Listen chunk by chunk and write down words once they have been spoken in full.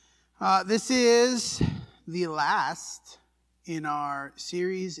This is the last in our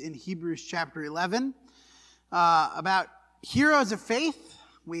series in Hebrews chapter 11 about heroes of faith.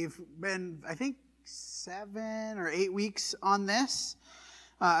 We've been, I think, 7 or 8 weeks on this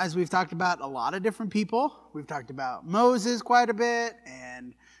as we've talked about a lot of different people. We've talked about Moses quite a bit,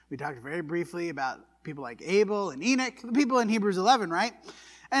 and we talked very briefly about people like Abel and Enoch, the people in Hebrews 11, right?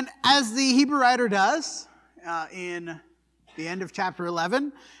 And as the Hebrew writer does in the end of chapter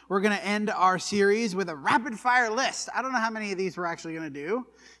 11, we're going to end our series with a rapid-fire list. I don't know how many of these we're actually going to do,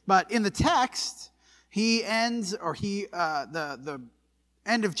 but in the text, the end of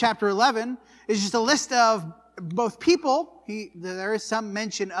chapter 11 is just a list of both people. There is some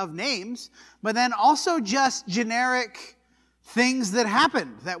mention of names, but then also just generic things that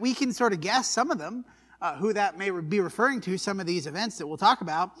happened that we can sort of guess some of them, who that may be referring to, some of these events that we'll talk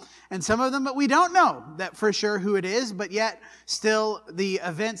about, and some of them, but we don't know that for sure who it is, but yet still the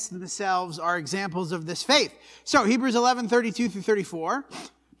events themselves are examples of this faith. So Hebrews 11, 32 through 34.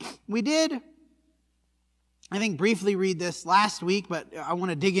 We did, I think, briefly read this last week, but I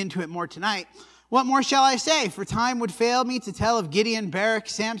want to dig into it more tonight. What more shall I say? For time would fail me to tell of Gideon, Barak,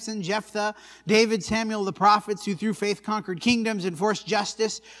 Samson, Jephthah, David, Samuel, the prophets, who through faith conquered kingdoms, enforced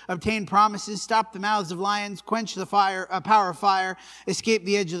justice, obtained promises, stopped the mouths of lions, quenched the power of fire, escaped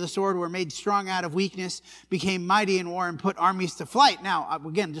the edge of the sword, were made strong out of weakness, became mighty in war, and put armies to flight. Now,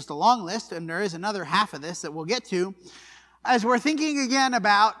 again, just a long list, and there is another half of this that we'll get to. As we're thinking again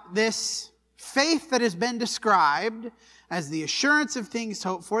about this faith that has been described as the assurance of things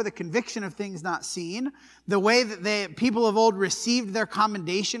hoped for, the conviction of things not seen, the way that people of old received their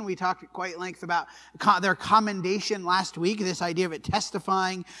commendation. We talked at quite length about their commendation last week, this idea of it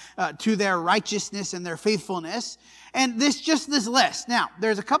testifying to their righteousness and their faithfulness. And this list. Now,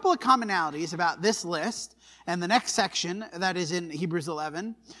 there's a couple of commonalities about this list and the next section that is in Hebrews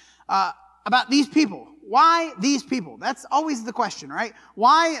 11 about these people. Why these people? That's always the question, right?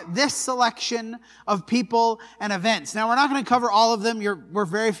 Why this selection of people and events? Now, we're not going to cover all of them. We're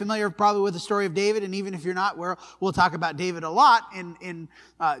very familiar probably with the story of David, and even if you're not, we'll talk about David a lot in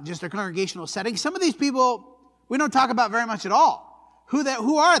just a congregational setting. Some of these people we don't talk about very much at all.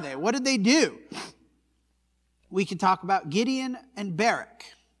 Who are they? What did they do? We can talk about Gideon and Barak,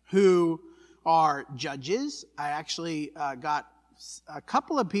 who are judges. I actually got a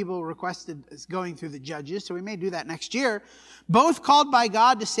couple of people requested going through the judges, so we may do that next year. Both called by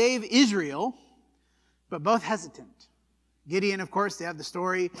God to save Israel, but both hesitant. Gideon, of course, they have the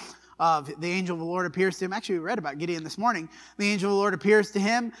story of the angel of the Lord appears to him. Actually, we read about Gideon this morning. The angel of the Lord appears to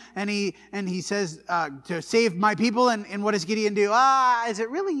him, and he says, to save my people. And what does Gideon do? Is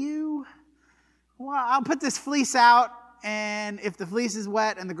it really you? Well, I'll put this fleece out, and if the fleece is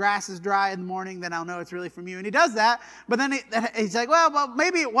wet and the grass is dry in the morning, then I'll know it's really from you. And he does that, but then he's like, well,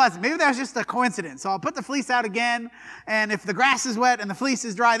 maybe it wasn't. Maybe that was just a coincidence. So I'll put the fleece out again, and if the grass is wet and the fleece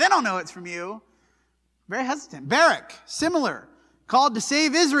is dry, then I'll know it's from you. Very hesitant. Barak, similar, called to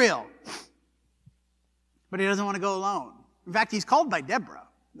save Israel, but he doesn't want to go alone. In fact, he's called by Deborah,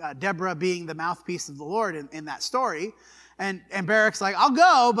 Deborah being the mouthpiece of the Lord in that story. And Barak's like, I'll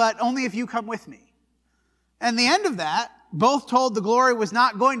go, but only if you come with me. And the end of that, both told the glory was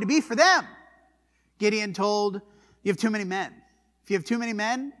not going to be for them. Gideon told, you have too many men. If you have too many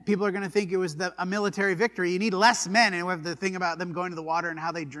men, people are going to think it was a military victory. You need less men. And we have the thing about them going to the water and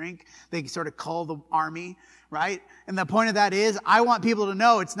how they drink. They sort of cull the army, right? And the point of that is, I want people to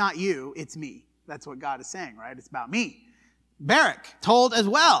know it's not you, it's me. That's what God is saying, right? It's about me. Barak told as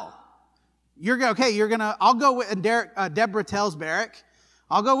well. I'll go with, and Deborah tells Barak,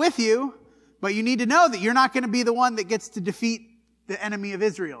 I'll go with you, but you need to know that you're not going to be the one that gets to defeat the enemy of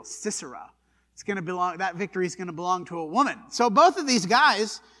Israel, Sisera. That victory is going to belong to a woman. So both of these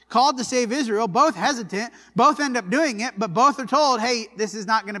guys called to save Israel, both hesitant, both end up doing it, but both are told, hey, this is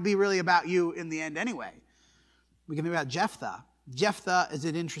not going to be really about you in the end anyway. We can think about Jephthah. Jephthah is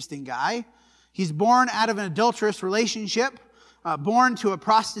an interesting guy. He's born out of an adulterous relationship, born to a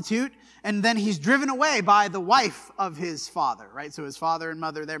prostitute, and then he's driven away by the wife of his father, right? So his father and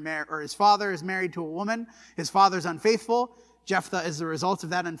mother, his father is married to a woman. His father's unfaithful. Jephthah is the result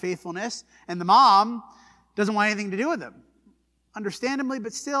of that unfaithfulness. And the mom doesn't want anything to do with him. Understandably,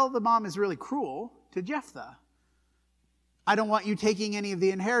 but still, the mom is really cruel to Jephthah. I don't want you taking any of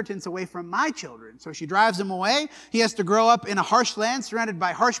the inheritance away from my children. So she drives him away. He has to grow up in a harsh land surrounded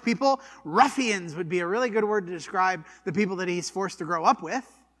by harsh people. Ruffians would be a really good word to describe the people that he's forced to grow up with.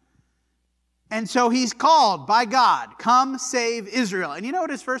 And so he's called by God, come save Israel. And you know what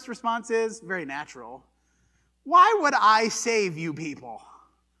his first response is? Very natural. Why would I save you people?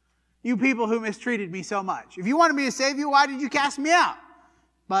 You people who mistreated me so much. If you wanted me to save you, why did you cast me out?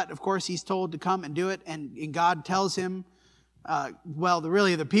 But, of course, he's told to come and do it. And God tells him,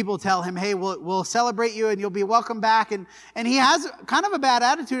 the people tell him, hey, we'll celebrate you and you'll be welcome back. And he has kind of a bad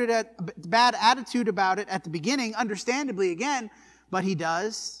attitude about it at the beginning, understandably again, but he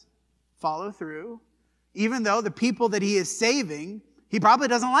does follow through, even though the people that he is saving, he probably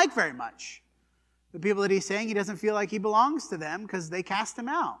doesn't like very much. The people that he's saying, he doesn't feel like he belongs to them because they cast him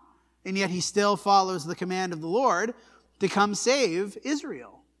out. And yet he still follows the command of the Lord to come save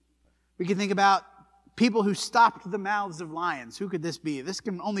Israel. We can think about people who stopped the mouths of lions. Who could this be? This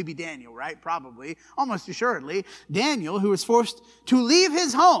can only be Daniel, right? Probably. Almost assuredly. Daniel, who was forced to leave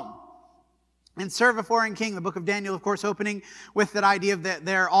his home and serve a foreign king. The book of Daniel, of course, opening with that idea of that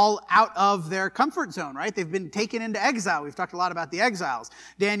they're all out of their comfort zone, right? They've been taken into exile. We've talked a lot about the exiles.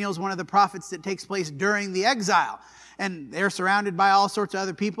 Daniel's one of the prophets that takes place during the exile. And they're surrounded by all sorts of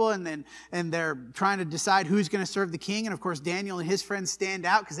other people, and they're trying to decide who's going to serve the king. And of course, Daniel and his friends stand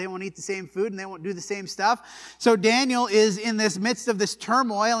out because they won't eat the same food and they won't do the same stuff. So Daniel is in this midst of this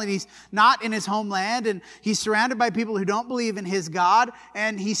turmoil, and he's not in his homeland, and he's surrounded by people who don't believe in his God,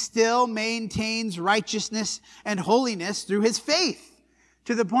 and he still maintains righteousness and holiness through his faith,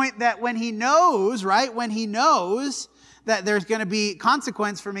 to the point that when he knows that there's going to be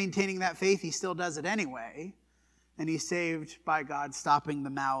consequence for maintaining that faith, he still does it anyway. And he's saved by God stopping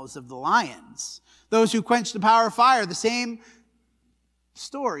the mouths of the lions. Those who quench the power of fire, the same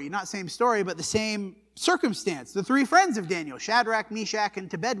story, not same story, but the same circumstance. The three friends of Daniel, Shadrach, Meshach,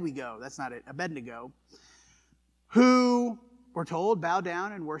 and Abednego, that's not it, Abednego, who were told, bow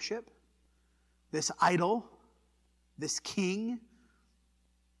down and worship this idol, this king,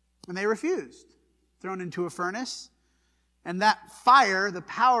 and they refused. Thrown into a furnace. And that fire, the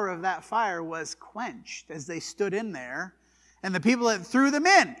power of that fire was quenched as they stood in there. And the people that threw them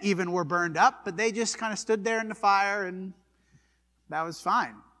in even were burned up, but they just kind of stood there in the fire, and that was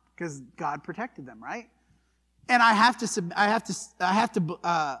fine because God protected them, right? And I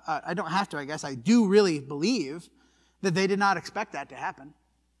do really believe that they did not expect that to happen.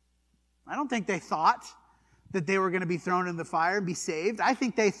 I don't think they thought that they were going to be thrown in the fire and be saved. I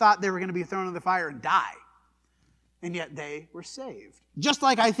think they thought they were going to be thrown in the fire and die. And yet they were saved. Just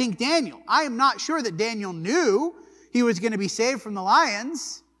like I think Daniel. I am not sure that Daniel knew he was going to be saved from the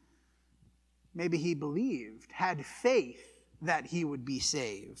lions. Maybe he believed, had faith that he would be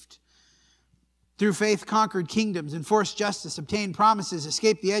saved. Through faith conquered kingdoms, enforced justice, obtained promises,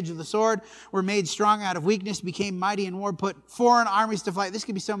 escaped the edge of the sword, were made strong out of weakness, became mighty in war, put foreign armies to flight. This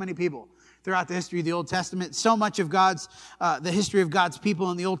could be so many people throughout the history of the Old Testament. So much of the history of God's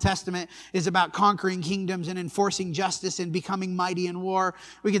people in the Old Testament is about conquering kingdoms and enforcing justice and becoming mighty in war.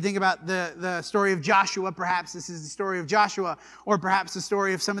 We could think about the story of Joshua, perhaps. This is the story of Joshua, or perhaps the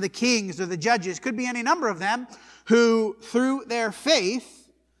story of some of the kings or the judges. Could be any number of them who, through their faith,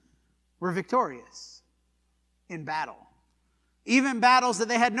 were victorious in battle. Even battles that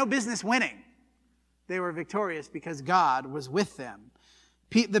they had no business winning. They were victorious because God was with them.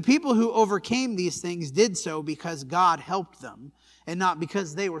 The people who overcame these things did so because God helped them and not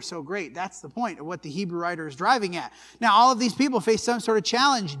because they were so great. That's the point of what the Hebrew writer is driving at. Now, all of these people face some sort of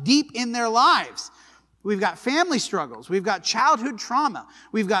challenge deep in their lives. We've got family struggles. We've got childhood trauma.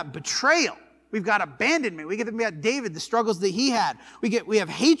 We've got betrayal. We've got abandonment. We get to think about David, the struggles that he had. We have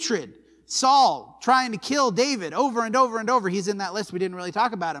hatred. Saul trying to kill David over and over and over. He's in that list. We didn't really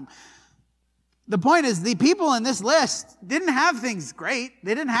talk about him. The point is, the people in this list didn't have things great.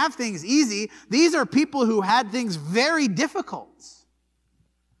 They didn't have things easy. These are people who had things very difficult,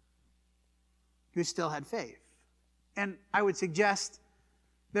 who still had faith. And I would suggest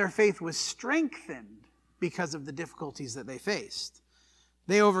their faith was strengthened because of the difficulties that they faced.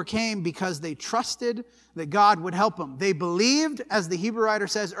 They overcame because they trusted that God would help them. They believed, as the Hebrew writer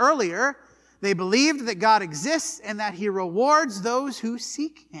says earlier, they believed that God exists and that He rewards those who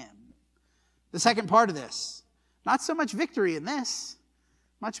seek Him. The second part of this, not so much victory in this,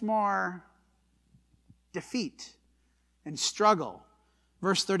 much more defeat and struggle.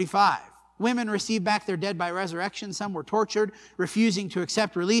 Verse 35, women received back their dead by resurrection. Some were tortured, refusing to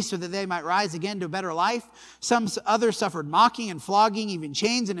accept release so that they might rise again to a better life. Some others suffered mocking and flogging, even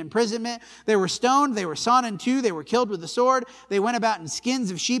chains and imprisonment. They were stoned, they were sawn in two, they were killed with the sword. They went about in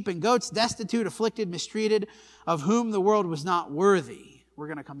skins of sheep and goats, destitute, afflicted, mistreated, of whom the world was not worthy. We're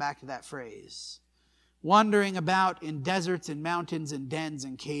going to come back to that phrase. Wandering about in deserts and mountains and dens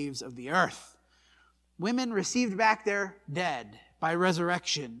and caves of the earth. Women received back their dead by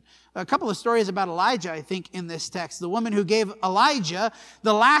resurrection. A couple of stories about Elijah, I think, in this text. The woman who gave Elijah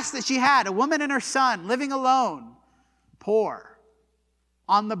the last that she had, a woman and her son, living alone, poor,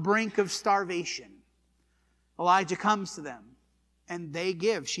 on the brink of starvation. Elijah comes to them And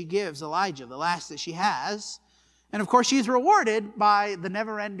she gives Elijah the last that she has. And of course, she's rewarded by the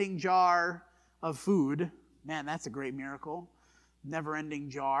never-ending jar of food. Man, that's a great miracle. Never-ending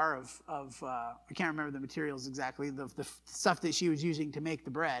jar of I can't remember the materials exactly, the stuff that she was using to make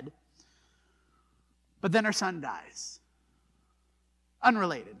the bread. But then her son dies.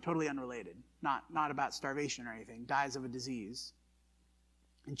 Unrelated, totally unrelated. Not about starvation or anything. Dies of a disease.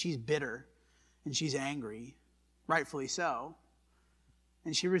 And she's bitter and she's angry, rightfully so.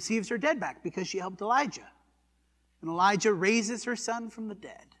 And she receives her dead back because she helped Elijah. And Elijah raises her son from the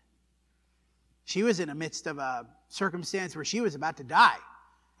dead. She was in the midst of a circumstance where she was about to die.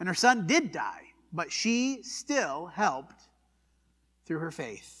 And her son did die. But she still helped through her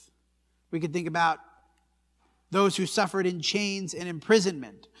faith. We could think about those who suffered in chains and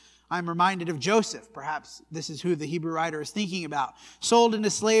imprisonment. I'm reminded of Joseph. Perhaps this is who the Hebrew writer is thinking about. Sold into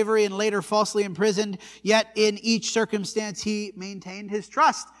slavery and later falsely imprisoned, yet in each circumstance he maintained his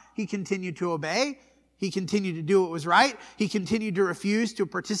trust. He continued to obey. He continued to do what was right. He continued to refuse to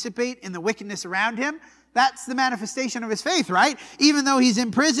participate in the wickedness around him. That's the manifestation of his faith, right? Even though he's in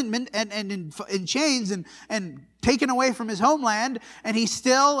imprisonment and in chains and taken away from his homeland, and he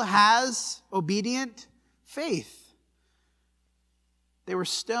still has obedient faith. They were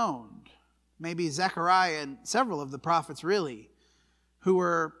stoned. Maybe Zechariah and several of the prophets really,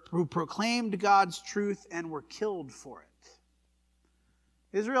 who proclaimed God's truth and were killed for it.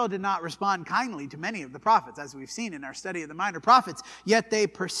 Israel did not respond kindly to many of the prophets, as we've seen in our study of the minor prophets, yet they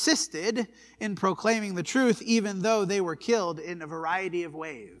persisted in proclaiming the truth, even though they were killed in a variety of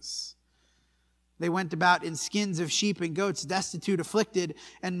ways. They went about in skins of sheep and goats, destitute, afflicted,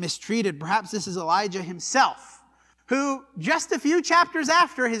 and mistreated. Perhaps this is Elijah himself, who just a few chapters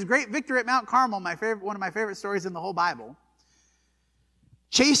after his great victory at Mount Carmel, one of my favorite stories in the whole Bible,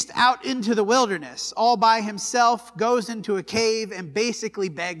 chased out into the wilderness all by himself, goes into a cave, and basically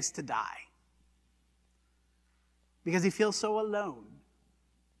begs to die. Because he feels so alone.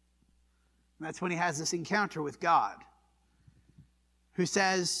 And that's when he has this encounter with God, who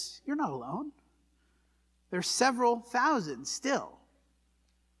says, "You're not alone. There's several thousand still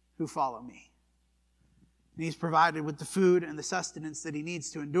who follow me." And he's provided with the food and the sustenance that he needs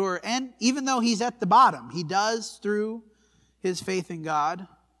to endure. And even though he's at the bottom, he does, through his faith in God,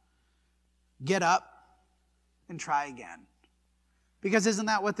 get up and try again. Because isn't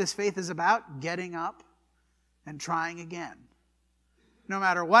that what this faith is about? Getting up and trying again. No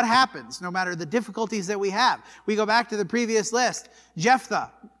matter what happens, no matter the difficulties that we have. We go back to the previous list.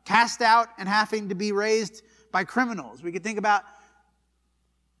 Jephthah, cast out and having to be raised by criminals. We could think about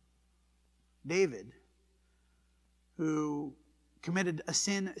David, who committed a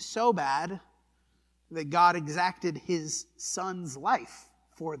sin so bad that God exacted his son's life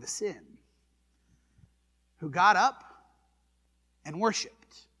for the sin, who got up and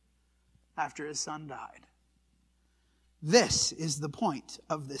worshiped after his son died. This is the point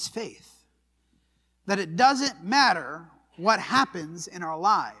of this faith, that it doesn't matter what happens in our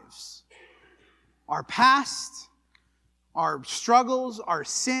lives, our past, our struggles, our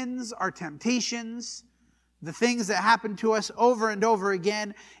sins, our temptations, the things that happen to us over and over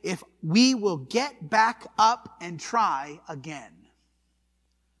again, if we will get back up and try again.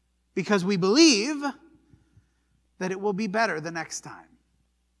 Because we believe that it will be better the next time.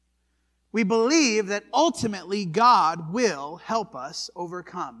 We believe that ultimately God will help us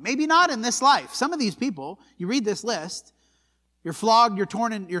overcome. Maybe not in this life. Some of these people, you read this list, you're flogged, you're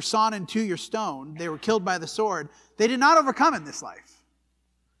torn, and you're sawn in two, you're stoned, they were killed by the sword. They did not overcome in this life.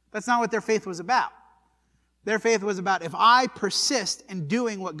 That's not what their faith was about. Their faith was about, if I persist in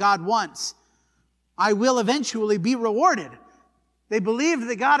doing what God wants, I will eventually be rewarded. They believed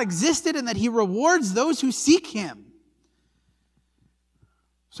that God existed and that he rewards those who seek him.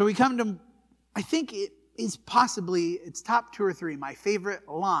 So we come to, I think it is possibly, it's top 2 or 3, my favorite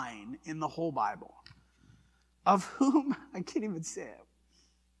line in the whole Bible. Of whom, I can't even say it.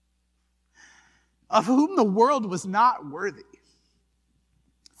 Of whom the world was not worthy.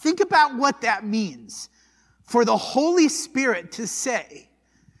 Think about what that means. For the Holy Spirit to say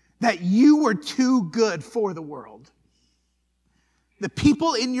that you were too good for the world. The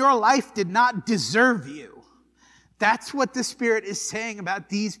people in your life did not deserve you. That's what the Spirit is saying about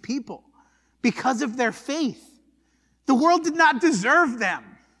these people. Because of their faith. The world did not deserve them.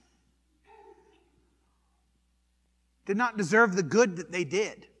 Did not deserve the good that they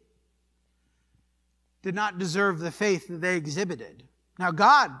did. Did not deserve the faith that they exhibited. Now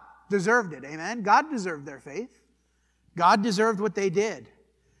God deserved it, amen? God deserved their faith. God deserved what they did.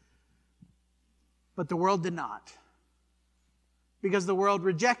 But the world did not. Because the world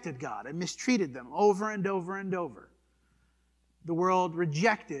rejected God and mistreated them over and over and over. The world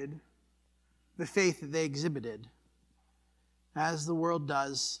rejected the faith that they exhibited, as the world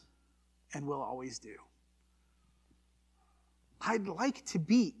does and will always do. I'd like to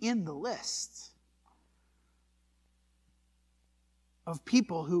be in the list of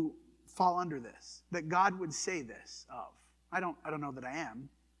people who fall under this, that God would say this of. I don't know that I am.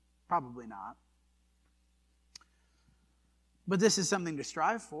 Probably not. But this is something to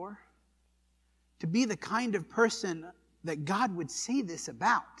strive for. To be the kind of person that God would say this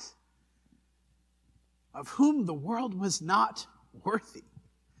about, of whom the world was not worthy.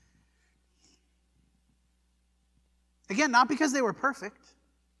 Again, not because they were perfect.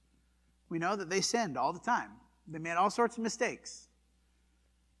 We know that they sinned all the time. They made all sorts of mistakes.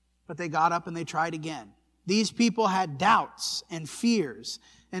 But they got up and they tried again. These people had doubts and fears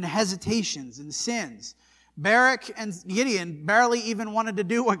and hesitations and sins. Barak and Gideon barely even wanted to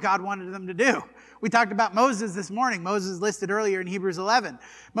do what God wanted them to do. We talked about Moses this morning. Moses listed earlier in Hebrews 11.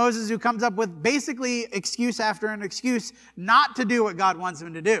 Moses, who comes up with basically excuse after an excuse not to do what God wants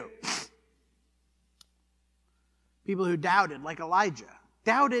him to do. People who doubted, like Elijah,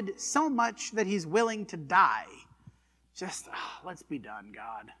 doubted so much that he's willing to die. Just, let's be done,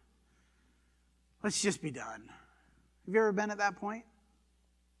 God. Let's just be done. Have you ever been at that point?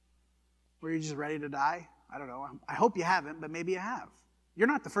 Where you're just ready to die? I don't know. I hope you haven't, but maybe you have. You're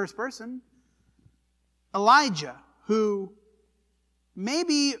not the first person. Elijah, who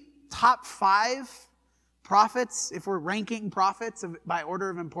maybe top 5 prophets, if we're ranking prophets by order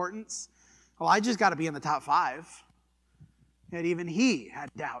of importance, Elijah's got to be in the top 5. Yet even he had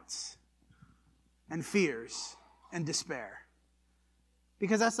doubts and fears and despair.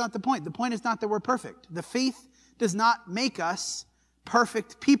 Because that's not the point. The point is not that we're perfect. The faith does not make us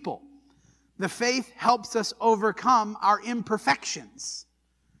perfect people. The faith helps us overcome our imperfections,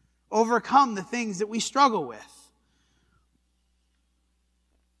 overcome the things that we struggle with.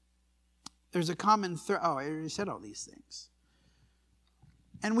 There's a common thread. I already said all these things.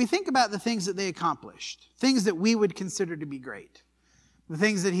 And we think about the things that they accomplished, things that we would consider to be great. The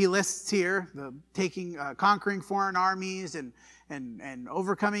things that he lists here, the conquering foreign armies and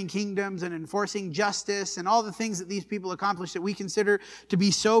overcoming kingdoms and enforcing justice and all the things that these people accomplished that we consider to be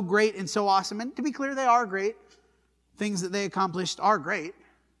so great and so awesome. And to be clear, they are great. Things that they accomplished are great.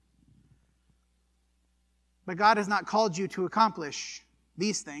 But God has not called you to accomplish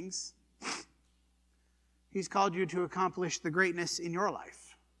these things. He's called you to accomplish the greatness in your life.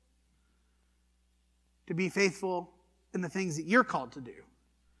 To be faithful in the things that you're called to do.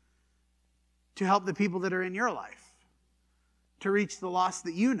 To help the people that are in your life. To reach the lost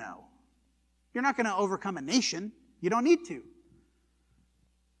that you know. You're not going to overcome a nation. You don't need to.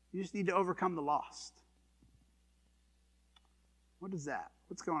 You just need to overcome the lost. What is that?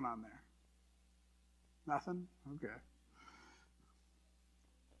 What's going on there? Nothing? Okay.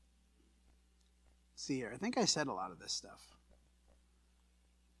 See here. I think I said a lot of this stuff.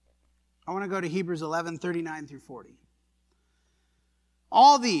 I want to go to Hebrews 11, 39 through 40.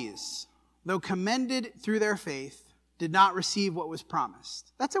 All these, though commended through their faith, did not receive what was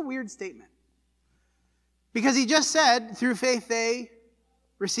promised. That's a weird statement. Because he just said, through faith they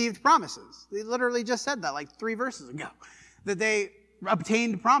received promises. They literally just said that like 3 verses ago. That they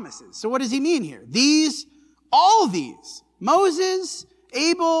obtained promises. So what does he mean here? All these, Moses,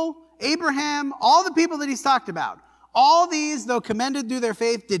 Abel, Abraham, all the people that he's talked about, all these, though commended through their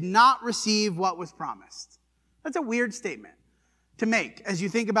faith, did not receive what was promised. That's a weird statement to make as you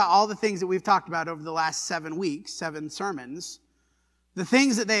think about all the things that we've talked about over the last 7 weeks, 7 sermons. The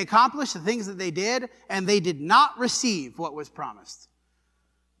things that they accomplished, the things that they did, and they did not receive what was promised.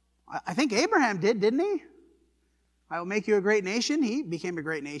 I think Abraham didn't he? I will make you a great nation. He became a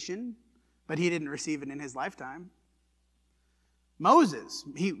great nation, but he didn't receive it in his lifetime. Moses,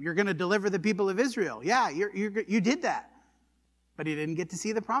 you're going to deliver the people of Israel. Yeah, you did that. But he didn't get to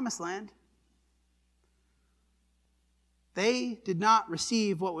see the promised land. They did not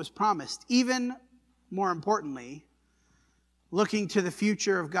receive what was promised. Even more importantly, looking to the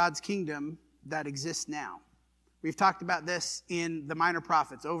future of God's kingdom that exists now. We've talked about this in the minor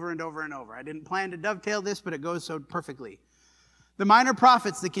prophets over and over and over. I didn't plan to dovetail this, but it goes so perfectly. The minor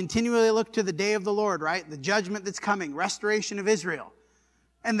prophets that continually look to the day of the Lord, right? The judgment that's coming, restoration of Israel.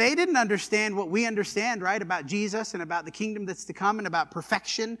 And they didn't understand what we understand, right? About Jesus and about the kingdom that's to come and about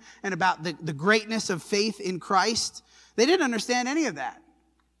perfection and about the greatness of faith in Christ. They didn't understand any of that.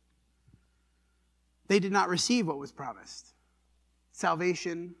 They did not receive what was promised.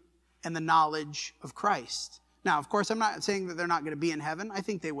 Salvation and the knowledge of Christ. Now, of course, I'm not saying that they're not going to be in heaven. I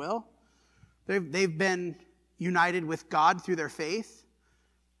think they will. They've been united with God through their faith.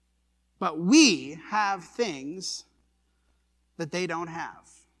 But we have things that they don't have.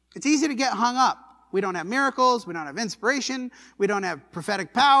 It's easy to get hung up. We don't have miracles. We don't have inspiration. We don't have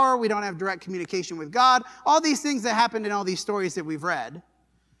prophetic power. We don't have direct communication with God. All these things that happened in all these stories that we've read.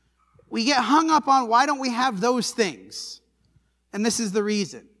 We get hung up on why don't we have those things? And this is the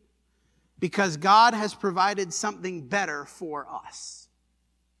reason. Because God has provided something better for us.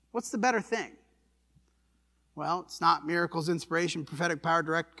 What's the better thing? Well, it's not miracles, inspiration, prophetic power,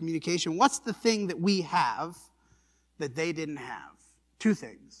 direct communication. What's the thing that we have that they didn't have? Two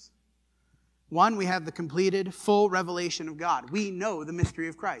things. One, we have the completed, full revelation of God. We know the mystery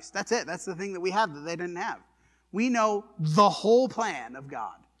of Christ. That's it. That's the thing that we have that they didn't have. We know the whole plan of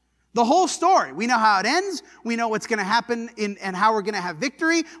God. The whole story. We know how it ends. We know what's going to happen and how we're going to have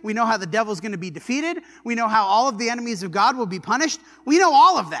victory. We know how the devil's going to be defeated. We know how all of the enemies of God will be punished. We know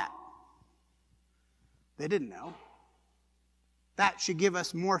all of that. They didn't know. That should give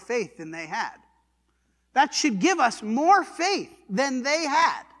us more faith than they had. That should give us more faith than they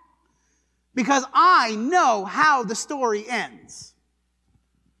had. Because I know how the story ends.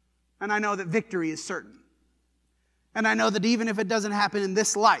 And I know that victory is certain. And I know that even if it doesn't happen in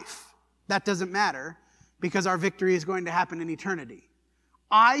this life, that doesn't matter because our victory is going to happen in eternity.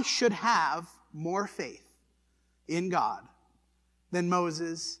 I should have more faith in God than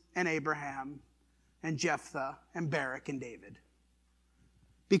Moses and Abraham and Jephthah and Barak and David.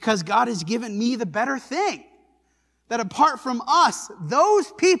 Because God has given me the better thing. That apart from us,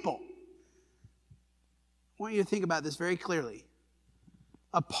 those people, I want you to think about this very clearly.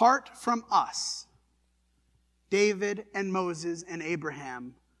 Apart from us, David and Moses and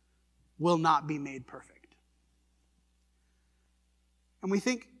Abraham will not be made perfect. And we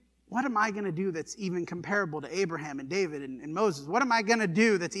think, what am I going to do that's even comparable to Abraham and David and Moses? What am I going to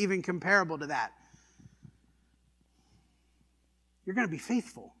do that's even comparable to that? You're going to be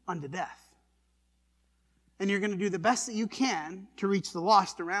faithful unto death. And you're going to do the best that you can to reach the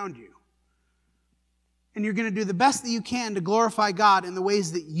lost around you. And you're going to do the best that you can to glorify God in the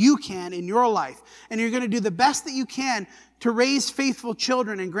ways that you can in your life. And you're going to do the best that you can to raise faithful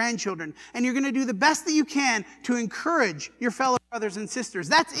children and grandchildren. And you're going to do the best that you can to encourage your fellow brothers and sisters.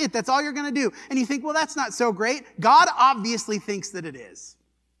 That's it. That's all you're going to do. And you think, well, that's not so great. God obviously thinks that it is.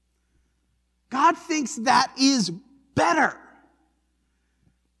 God thinks that is better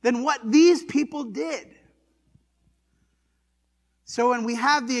than what these people did. So when we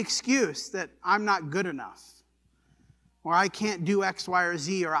have the excuse that I'm not good enough, or I can't do X, Y, or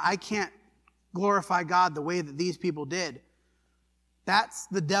Z, or I can't glorify God the way that these people did, that's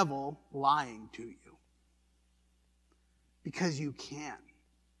the devil lying to you. Because you can.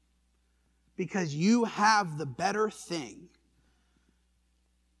 Because you have the better thing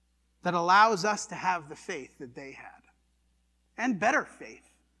that allows us to have the faith that they had. And better faith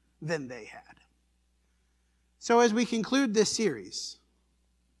than they had. So as we conclude this series,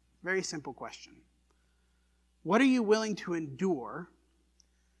 very simple question. What are you willing to endure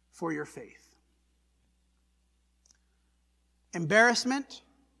for your faith? Embarrassment,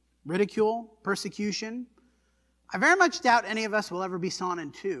 ridicule, persecution. I very much doubt any of us will ever be sawn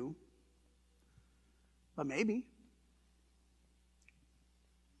in two, but maybe.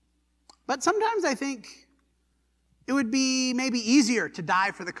 But sometimes I think it would be maybe easier to die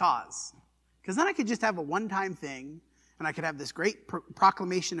for the cause. Because then I could just have a one-time thing, and I could have this great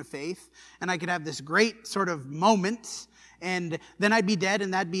proclamation of faith, and I could have this great sort of moment, and then I'd be dead,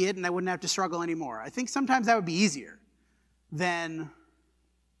 and that'd be it, and I wouldn't have to struggle anymore. I think sometimes that would be easier than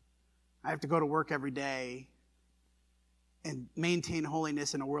I have to go to work every day and maintain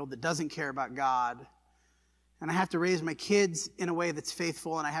holiness in a world that doesn't care about God, and I have to raise my kids in a way that's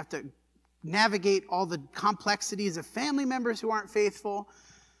faithful, and I have to navigate all the complexities of family members who aren't faithful,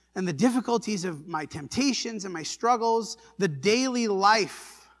 and the difficulties of my temptations and my struggles, the daily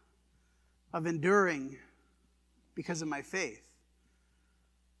life of enduring because of my faith.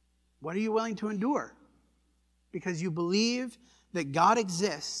 What are you willing to endure? Because you believe that God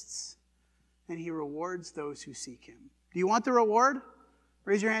exists and he rewards those who seek him. Do you want the reward?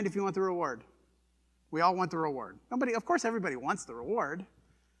 Raise your hand if you want the reward. We all want the reward. Of course everybody wants the reward.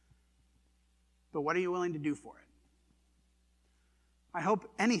 But what are you willing to do for it? I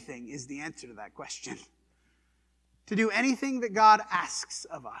hope anything is the answer to that question. To do anything that God asks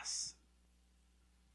of us.